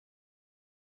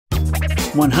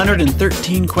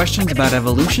113 Questions About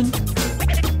Evolution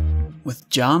with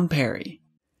John Perry.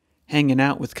 Hanging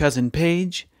out with Cousin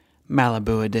Paige,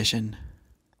 Malibu edition.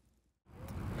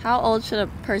 How old should a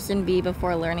person be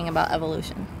before learning about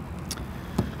evolution?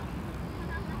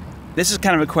 This is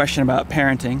kind of a question about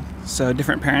parenting, so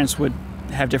different parents would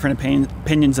have different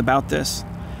opinions about this.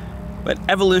 But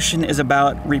evolution is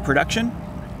about reproduction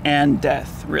and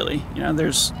death, really.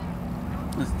 There's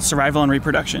survival and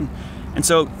reproduction. And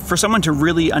so for someone to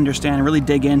really understand, really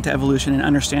dig into evolution and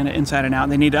understand it inside and out,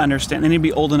 they need to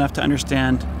be old enough to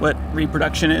understand what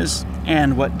reproduction is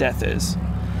and what death is.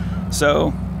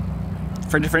 So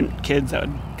for different kids, that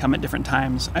would come at different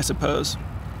times, I suppose.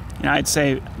 I'd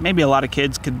say maybe a lot of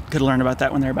kids could learn about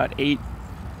that when they're about 8,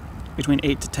 between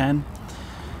 8 to 10.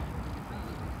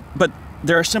 But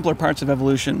there are simpler parts of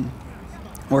evolution,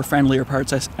 or friendlier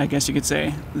parts, I guess you could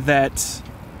say, that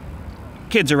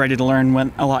kids are ready to learn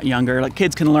when a lot younger. Like,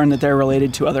 kids can learn that they're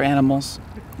related to other animals.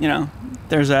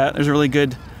 There's a really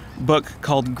good book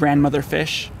called Grandmother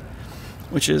Fish,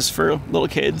 which is for little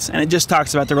kids, and it just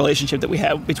talks about the relationship that we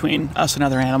have between us and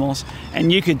other animals.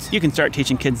 And you can start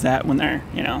teaching kids that when they're,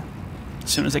 as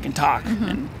soon as they can talk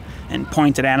and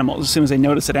point at animals, as soon as they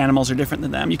notice that animals are different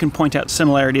than them. You can point out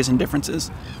similarities and differences.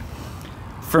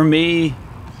 For me,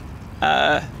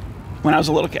 when I was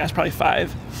a little kid, I was probably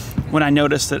 5, when I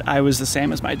noticed that I was the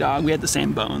same as my dog. We had the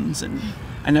same bones, and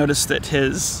I noticed that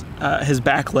his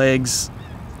back legs,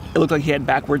 it looked like he had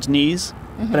backwards knees,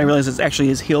 but I realized it's actually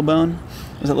his heel bone.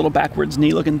 It was a little backwards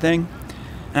knee looking thing,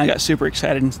 and I got super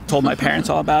excited and told my parents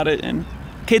all about it. And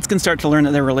kids can start to learn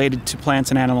that they're related to plants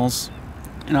and animals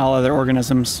and all other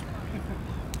organisms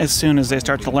as soon as they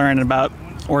start to learn about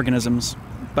organisms.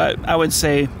 But I would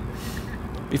say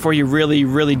before you really,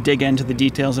 really dig into the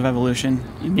details of evolution,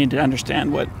 you need to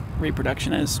understand what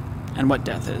reproduction is and what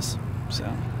death is.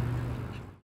 So